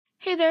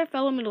Hey there,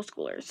 fellow middle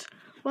schoolers.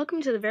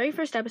 Welcome to the very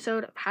first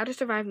episode of How to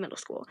Survive Middle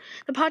School,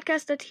 the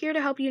podcast that's here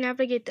to help you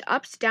navigate the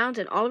ups, downs,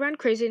 and all-around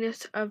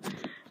craziness of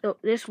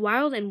this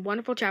wild and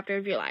wonderful chapter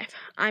of your life.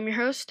 I'm your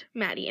host,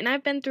 Maddie, and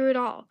I've been through it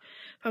all,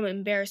 from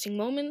embarrassing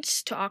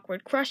moments to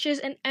awkward crushes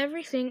and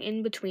everything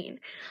in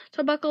between.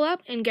 So buckle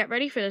up and get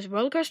ready for this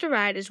rollercoaster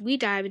ride as we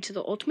dive into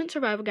the ultimate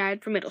survival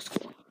guide for middle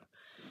school.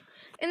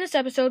 In this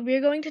episode, we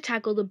are going to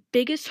tackle the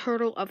biggest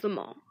hurdle of them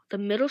all, the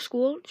middle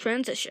school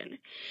transition.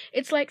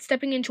 It's like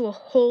stepping into a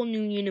whole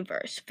new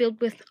universe, filled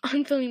with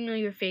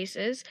unfamiliar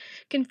faces,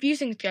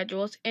 confusing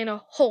schedules, and a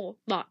whole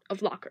lot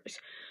of lockers.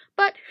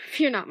 But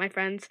fear not, my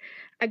friends.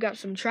 I got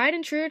some tried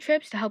and true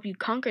tips to help you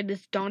conquer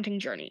this daunting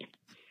journey.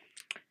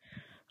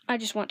 I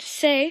just want to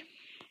say,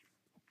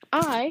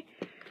 I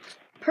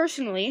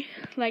personally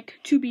like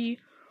to be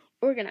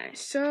organized.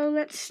 So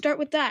let's start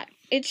with that.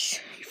 It's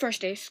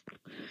first day.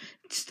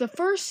 It's the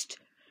first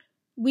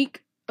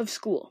week of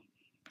school.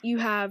 You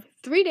have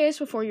 3 days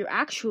before your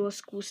actual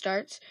school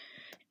starts,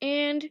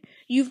 and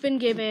you've been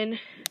given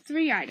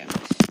 3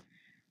 items.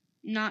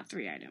 Not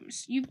 3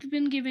 items. You've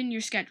been given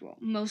your schedule,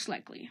 most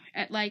likely,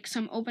 at like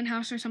some open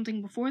house or something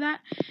before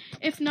that.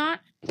 If not,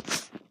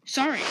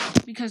 sorry,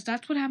 because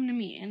that's what happened to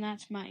me, and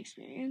that's my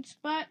experience.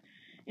 But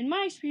in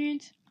my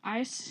experience,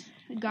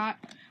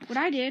 what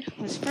I did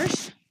was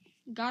first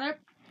got up,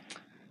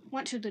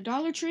 went to the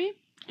Dollar Tree,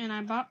 and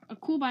I bought a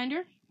cool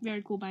binder,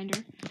 very cool binder,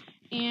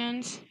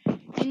 and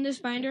in this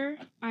binder,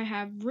 I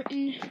have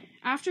written,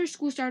 after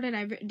school started,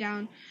 I've written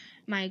down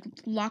my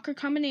locker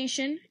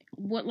combination,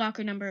 what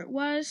locker number it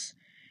was,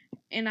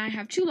 and I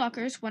have 2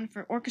 lockers, one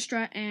for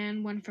orchestra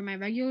and one for my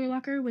regular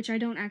locker, which I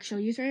don't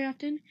actually use very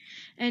often,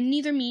 and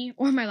neither me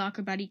or my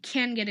locker buddy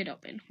can get it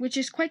open, which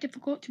is quite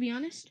difficult, to be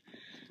honest,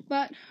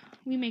 but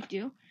we make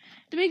do.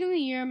 At the beginning of the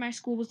year, my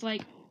school was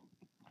like,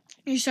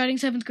 you're starting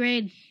 7th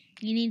grade,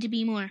 you need to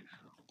be more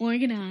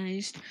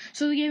organized,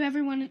 so they gave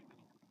everyone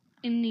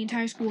in the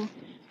entire school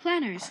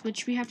planners,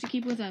 which we have to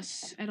keep with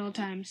us at all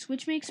times,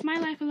 which makes my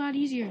life a lot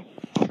easier.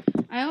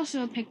 I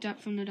also picked up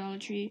from the Dollar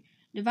Tree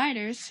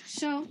dividers,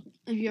 so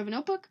if you have a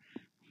notebook,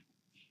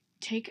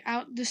 take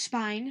out the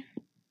spine,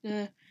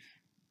 the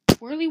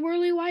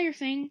whirly wire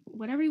thing,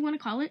 whatever you want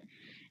to call it,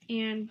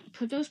 and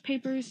put those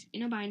papers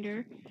in a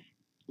binder,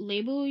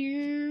 label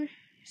your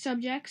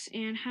subjects,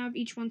 and have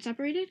each one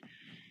separated.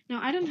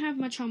 Now, I don't have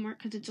much homework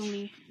because it's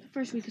only the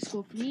first week of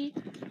school for me,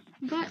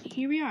 but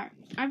here we are.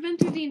 I've been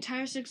through the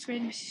entire 6th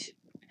grade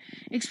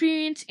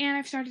experience, and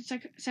I've started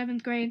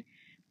 7th grade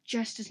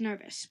just as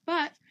nervous.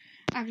 But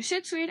after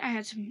 6th grade, I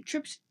had some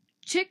tips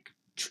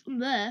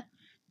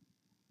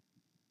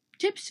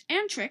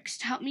and tricks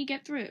to help me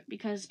get through it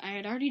because I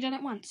had already done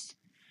it once.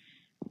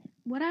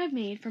 What I've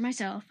made for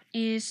myself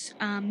is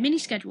a mini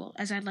schedule,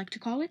 as I'd like to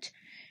call it.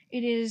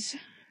 It is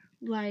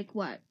like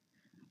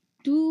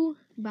 2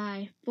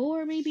 by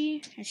 4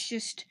 maybe. It's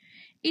just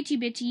itty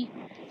bitty,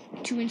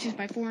 2 inches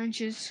by 4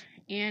 inches.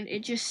 And it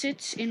just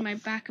sits in my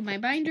back of my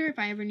binder if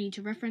I ever need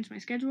to reference my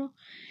schedule.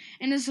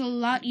 And it's a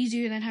lot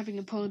easier than having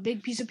to pull a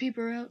big piece of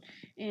paper out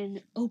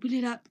and open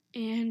it up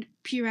and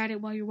peer at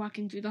it while you're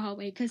walking through the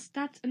hallway, because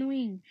that's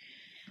annoying.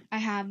 I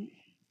have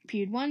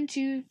period 1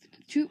 through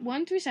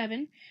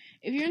 7.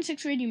 If you're in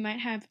 6th grade, you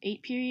might have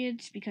 8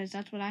 periods, because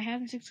that's what I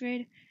had in 6th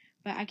grade.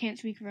 But I can't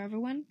speak for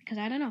everyone, because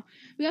I don't know.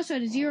 We also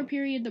had a 0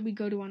 period that we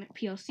go to on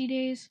PLC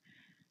days.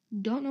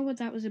 Don't know what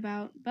that was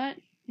about, but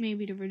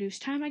maybe to reduce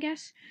time, I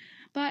guess.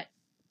 But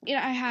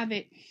I have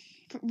it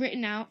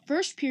written out.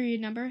 First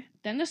period number,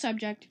 then the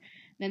subject,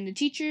 then the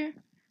teacher,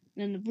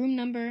 then the room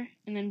number,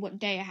 and then what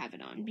day I have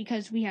it on.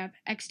 Because we have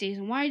X days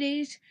and Y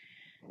days.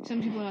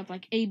 Some people have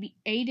like A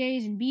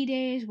days and B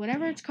days,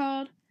 whatever it's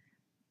called.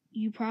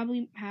 You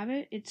probably have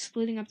it. It's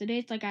splitting up the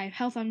days. Like I have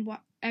health on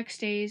X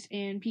days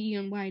and PE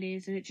on Y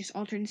days, and it just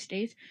alternates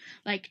days.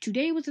 Like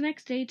today was an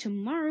X day,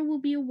 tomorrow will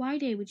be a Y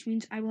day, which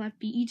means I will have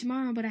PE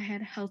tomorrow, but I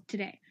had health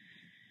today.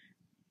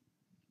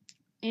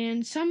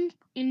 And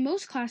in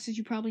most classes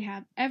you probably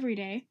have every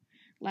day,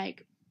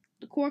 like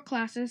the core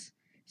classes,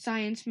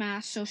 science,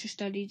 math, social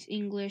studies,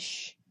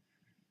 English,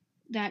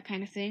 that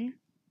kind of thing.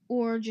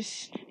 Or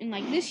just in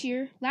like last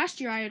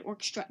year I had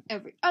orchestra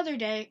every other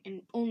day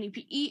and only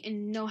PE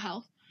and no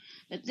health.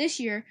 But this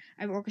year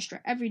I have orchestra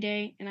every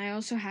day, and I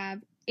also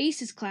have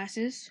ACES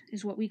classes,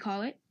 is what we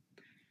call it.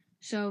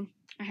 So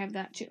I have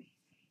that too.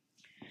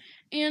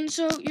 And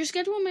so your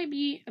schedule might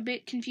be a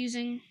bit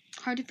confusing,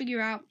 hard to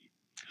figure out,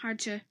 hard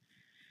to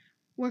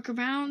work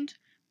around,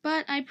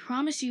 but I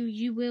promise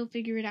you will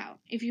figure it out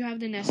if you have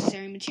the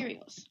necessary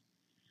materials.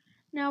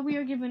 Now we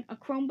are given a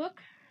Chromebook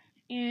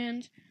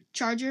and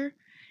charger,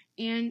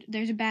 and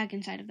there's a bag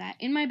inside of that.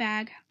 In my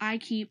bag, I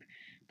keep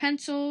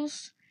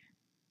pencils,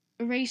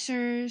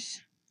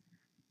 erasers,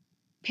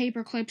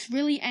 paper clips,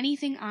 really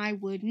anything I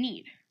would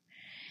need.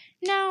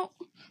 Now,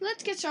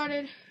 let's get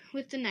started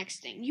with the next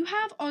thing. You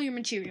have all your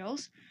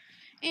materials,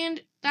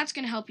 and that's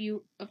going to help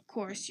you, of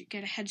course, you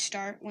get a head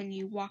start when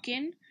you walk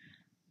in.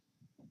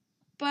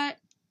 But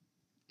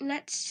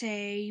let's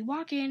say you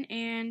walk in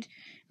and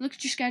look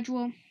at your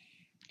schedule.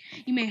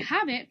 You may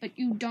have it, but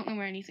you don't know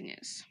where anything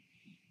is.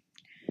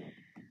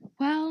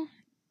 Well,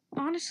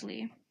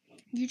 honestly,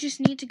 you just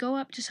need to go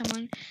up to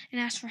someone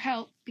and ask for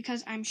help,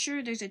 because I'm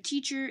sure there's a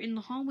teacher in the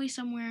hallway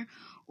somewhere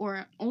or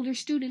an older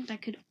student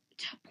that could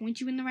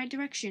point you in the right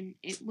direction.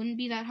 It wouldn't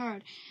be that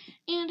hard.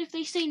 And if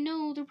they say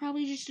no, they're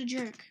probably just a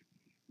jerk.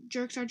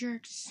 Jerks are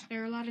jerks.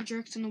 There are a lot of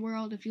jerks in the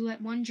world. If you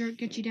let one jerk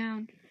get you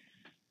down,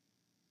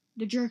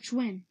 the jerks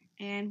win.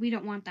 And we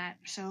don't want that.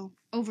 So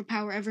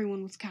overpower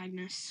everyone with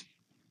kindness.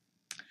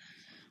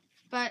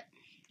 But,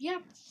 yeah.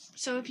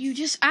 So if you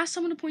just ask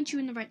someone to point you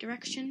in the right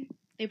direction,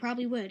 they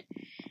probably would.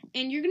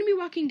 And you're going to be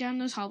walking down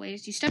those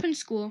hallways. You step in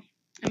school.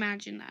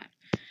 Imagine that.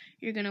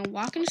 You're going to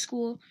walk into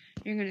school.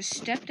 You're going to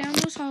step down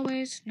those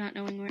hallways, not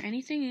knowing where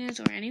anything is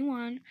or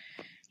anyone.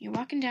 You're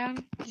walking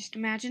down. Just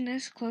imagine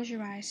this. Close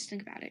your eyes.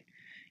 Think about it.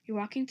 You're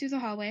walking through the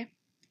hallway.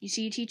 You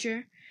see a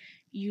teacher.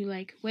 You,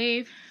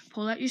 wave,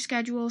 pull out your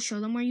schedule, show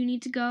them where you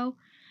need to go,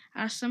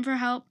 ask them for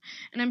help.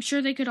 And I'm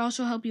sure they could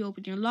also help you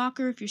open your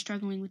locker if you're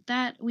struggling with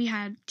that. We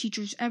had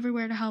teachers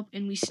everywhere to help,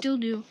 and we still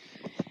do.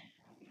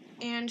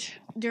 And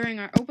during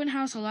our open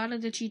house, a lot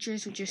of the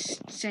teachers would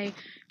just say,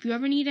 if you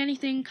ever need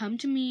anything, come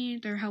to me.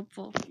 They're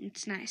helpful.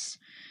 It's nice.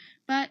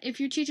 But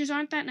if your teachers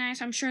aren't that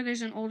nice, I'm sure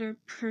there's an older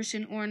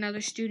person or another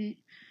student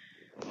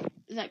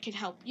that could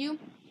help you.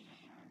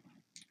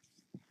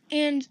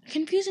 And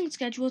confusing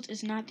schedules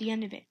is not the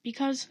end of it,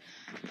 because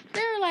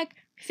there are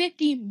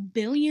 50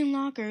 billion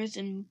lockers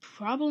and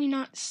probably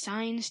not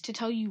signs to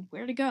tell you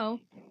where to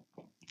go.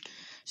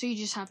 So you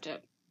just have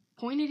to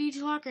point at each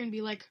locker and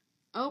be like,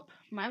 oh,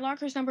 my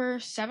locker's number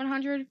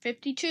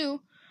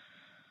 752.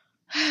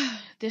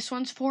 This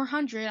one's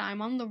 400.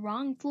 I'm on the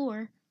wrong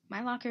floor.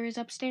 My locker is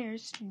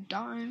upstairs.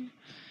 Darn.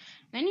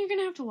 Then you're going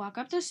to have to walk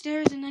up the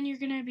stairs, and then you're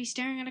going to be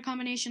staring at a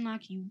combination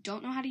lock you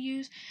don't know how to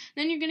use.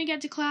 Then you're going to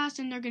get to class,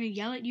 and they're going to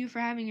yell at you for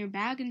having your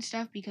bag and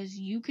stuff because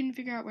you couldn't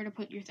figure out where to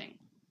put your thing.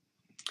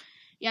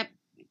 Yep,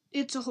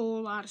 it's a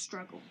whole lot of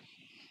struggle.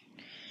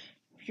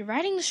 If you're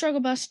riding the struggle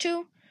bus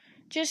too,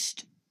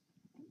 just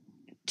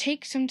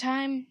take some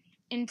time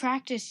in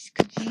practice,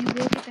 because you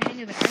will get the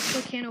hang of it. I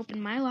still can't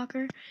open my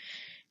locker,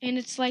 and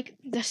it's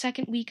the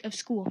second week of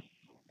school.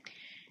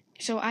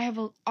 So I have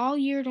all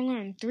year to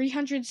learn,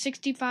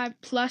 365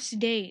 plus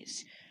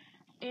days.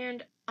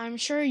 And I'm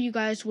sure you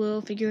guys will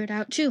figure it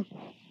out too.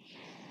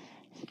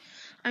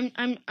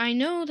 I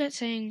know that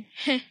saying,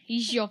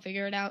 you'll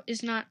figure it out,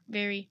 is not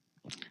very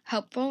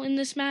helpful in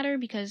this matter,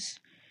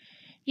 because,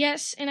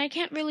 yes, and I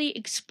can't really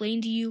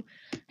explain to you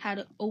how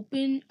to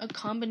open a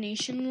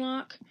combination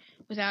lock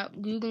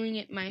without Googling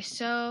it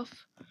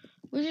myself,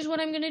 which is what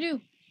I'm going to do,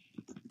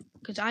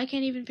 because I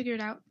can't even figure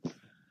it out.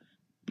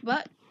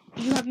 But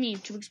you have me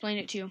to explain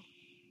it to you.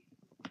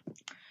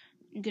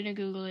 I'm going to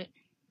Google it.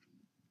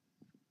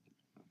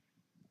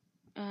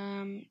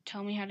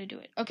 Tell me how to do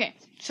it. Okay,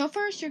 so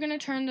first you're going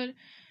to turn the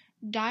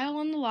dial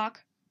on the lock.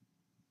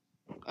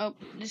 Oh,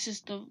 this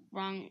is the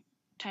wrong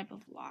type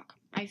of lock.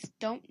 I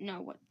don't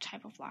know what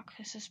type of lock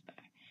this is.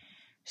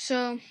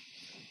 So,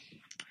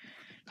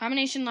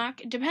 combination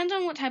lock. It depends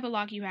on what type of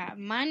lock you have.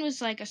 Mine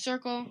was a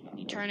circle.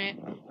 You turn it.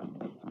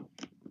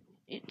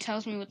 It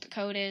tells me what the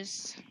code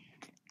is.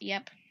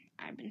 Yep,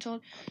 I've been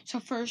told.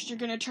 So first you're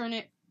going to turn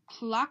it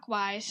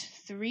clockwise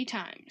 3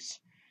 times.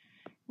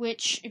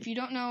 Which, if you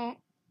don't know,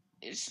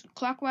 is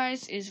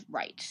clockwise is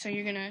right. So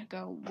you're going to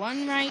go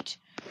 1 right,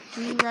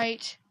 2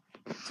 right,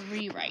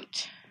 3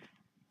 right.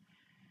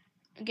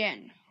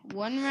 Again,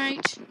 1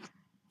 right,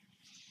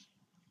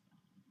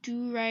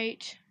 2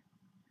 right,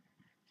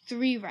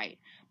 3 right.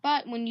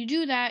 But when you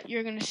do that,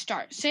 you're going to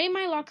start. Say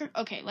my locker,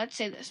 okay, let's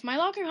say this. My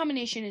locker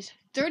combination is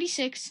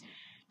 36,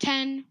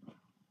 10,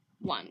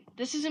 1.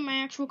 This isn't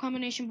my actual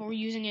combination, but we're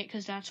using it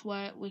because that's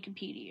what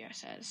Wikipedia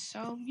says.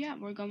 So, yeah,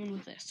 we're going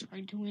with this.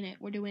 We're doing it.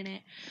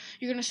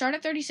 You're going to start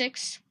at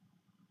 36,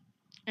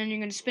 and you're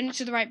going to spin it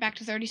to the right back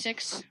to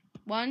 36.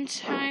 1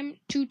 time,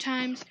 2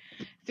 times,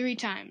 3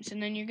 times.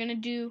 And then you're going to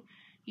do,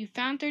 you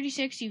found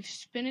 36, you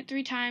spin it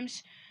 3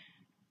 times,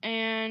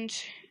 and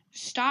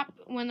stop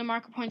when the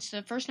marker points to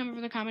the first number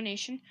of the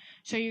combination.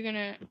 So you're going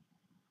to,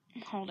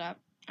 hold up,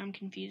 I'm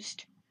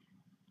confused.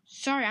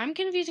 Sorry, I'm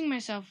confusing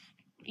myself.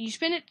 You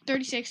spin it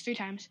 36 3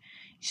 times.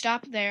 You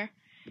stop there.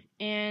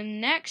 And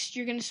next,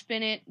 you're going to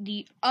spin it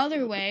the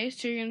other way.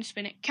 So you're going to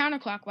spin it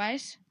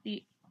counterclockwise,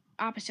 the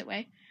opposite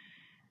way.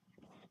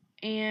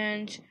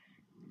 And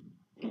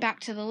back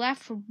to the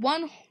left for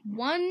one,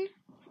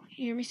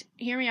 hear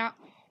me out,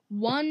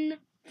 1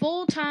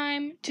 full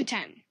time to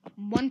 10.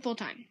 1 full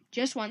time.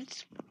 Just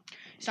once.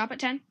 Stop at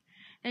 10.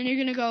 Then you're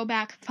going to go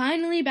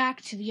finally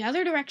back to the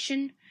other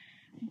direction,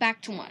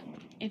 back to 1.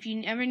 If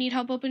you ever need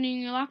help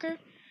opening your locker,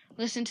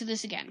 listen to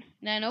this again.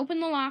 Then open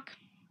the lock,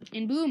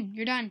 and boom,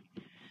 you're done.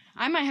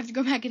 I might have to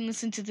go back and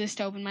listen to this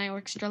to open my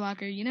extra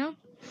locker, you know?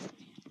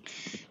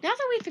 Now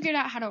that we figured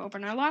out how to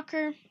open our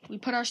locker, we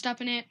put our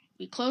stuff in it,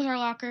 we close our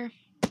locker,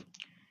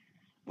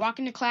 walk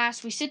into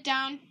class, we sit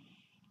down,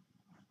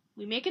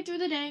 we make it through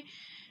the day,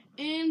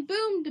 and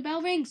boom, the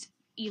bell rings.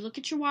 You look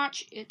at your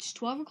watch, it's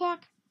 12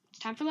 o'clock, it's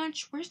time for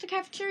lunch. Where's the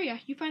cafeteria?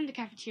 You find the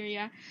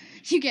cafeteria,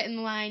 you get in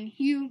the line,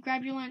 you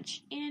grab your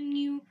lunch, and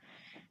you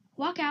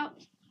walk out.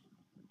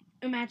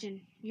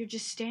 Imagine you're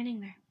just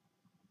standing there,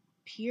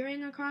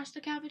 peering across the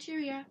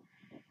cafeteria.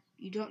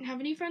 You don't have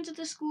any friends at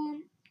the school,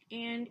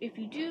 and if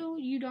you do,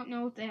 you don't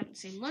know if they have the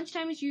same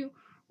lunchtime as you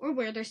or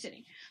where they're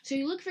sitting. So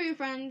you look for your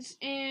friends,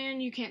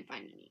 and you can't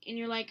find any. And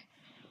you're like,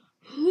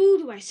 who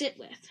do I sit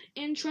with?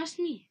 And trust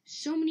me,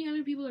 so many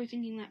other people are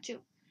thinking that too.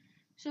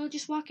 So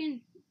just walk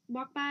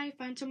by,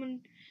 find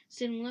someone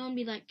sitting low and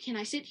be like, can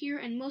I sit here?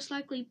 And most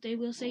likely they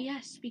will say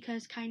yes,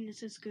 because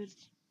kindness is good.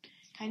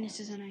 Kindness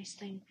is a nice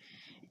thing.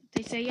 If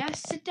they say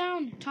yes, sit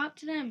down, talk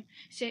to them.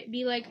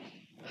 Be like,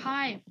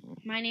 hi,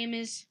 my name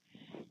is...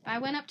 If I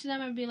went up to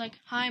them, I'd be like,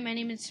 hi, my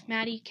name is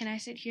Maddie, can I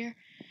sit here?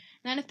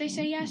 And then if they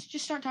say yes,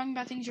 just start talking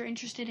about things you're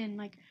interested in.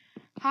 Like,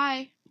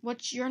 hi,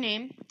 what's your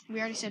name? We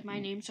already said my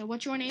name, so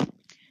what's your name?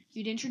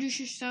 You'd introduce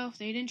yourself,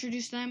 they'd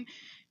introduce them,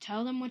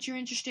 tell them what you're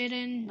interested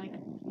in, like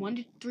 1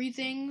 to 3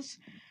 things.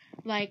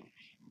 Like,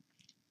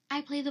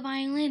 I play the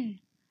violin,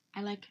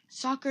 I like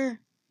soccer,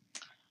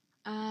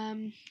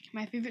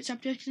 my favorite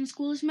subject in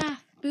school is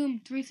math.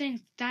 Boom, 3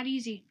 things, that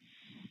easy.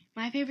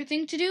 My favorite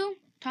thing to do?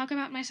 Talk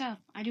about myself.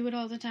 I do it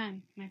all the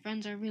time. My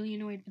friends are really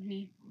annoyed with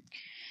me.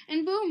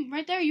 And boom,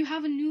 right there you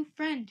have a new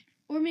friend.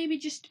 Or maybe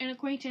just an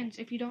acquaintance.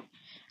 If you don't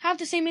have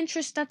the same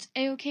interests, that's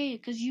a-okay,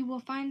 because you will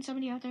find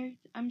somebody out there.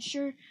 I'm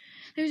sure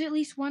there's at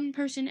least one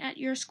person at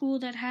your school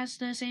that has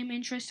the same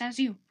interests as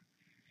you.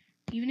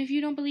 Even if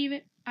you don't believe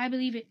it, I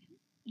believe it.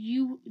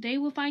 They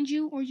will find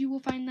you, or you will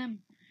find them.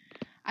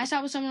 I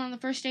sat with someone on the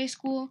first day of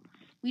school.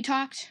 We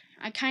talked.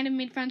 I kind of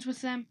made friends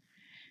with them.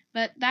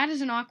 But that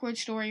is an awkward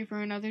story for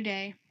another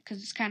day,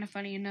 because it's kind of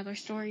funny, another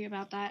story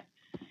about that.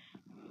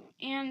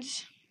 And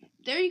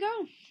there you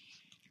go.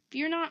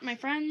 Fear not, my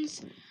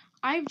friends.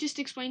 I've just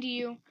explained to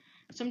you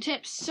some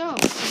tips. So,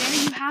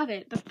 there you have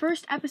it. The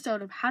first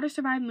episode of How to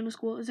Survive Middle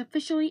School is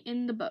officially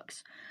in the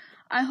books.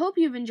 I hope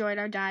you've enjoyed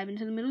our dive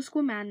into the middle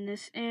school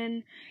madness,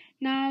 and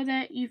now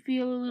that you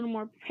feel a little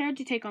more prepared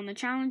to take on the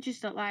challenges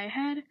that lie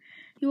ahead,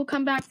 you will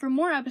come back for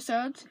more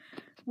episodes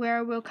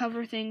where we'll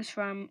cover things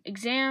from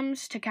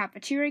exams to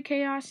cafeteria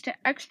chaos to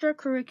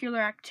extracurricular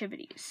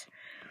activities.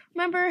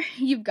 Remember,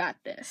 you've got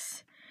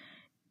this.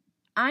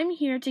 I'm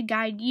here to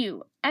guide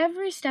you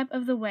every step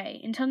of the way.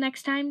 Until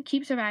next time,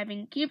 keep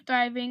surviving, keep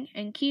thriving,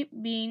 and keep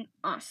being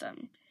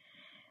awesome.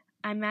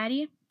 I'm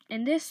Maddie,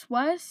 and this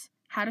was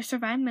How to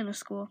Survive Middle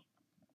School.